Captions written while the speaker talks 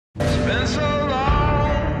Been so long,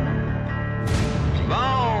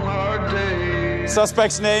 long hard days.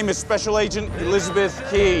 Suspect's name is Special Agent Elizabeth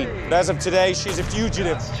Keene. But as of today, she's a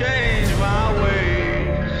fugitive. Change my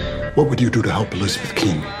ways. What would you do to help Elizabeth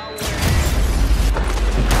Keene?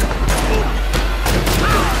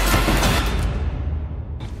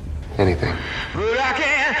 Anything. But I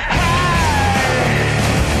can't hide.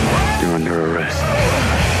 You're under arrest.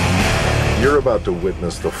 You're about to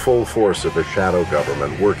witness the full force of a shadow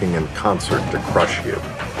government working in concert to crush you.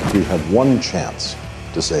 You have one chance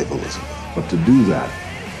to save Elizabeth. But to do that,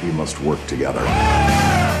 you must work together.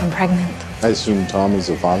 I'm pregnant. I assume Tom is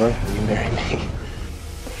the father? Will you marry me?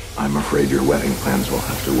 I'm afraid your wedding plans will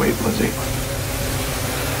have to wait, Lizzie.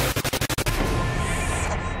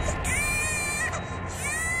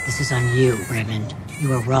 This is on you, Raymond. You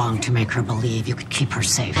were wrong to make her believe you could keep her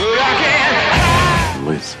safe. But I can't hide.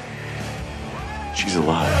 Liz, she's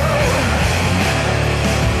alive.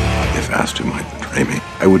 If asked who might betray me,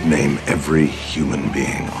 I would name every human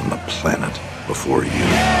being on the planet before you.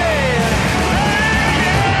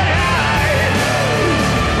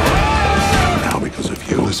 Now, because of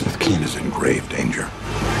you, Elizabeth Keene is in grave danger.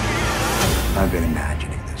 I've been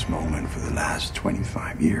imagining this moment for the last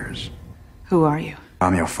 25 years. Who are you?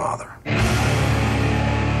 I'm your father.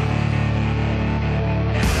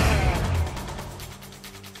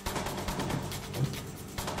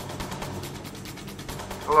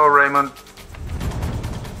 Hello, Raymond.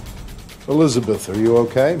 Elizabeth, are you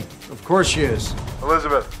okay? Of course she is.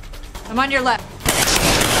 Elizabeth. I'm on your left.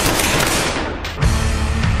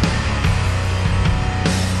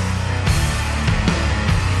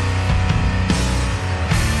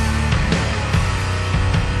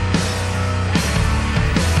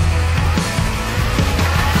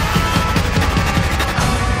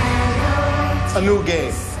 A new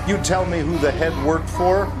game. You tell me who the head worked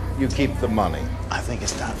for, you keep the money. I think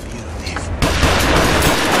it's time for you to leave.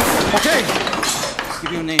 Okay.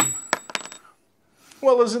 Give you a name.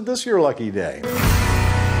 Well, isn't this your lucky day?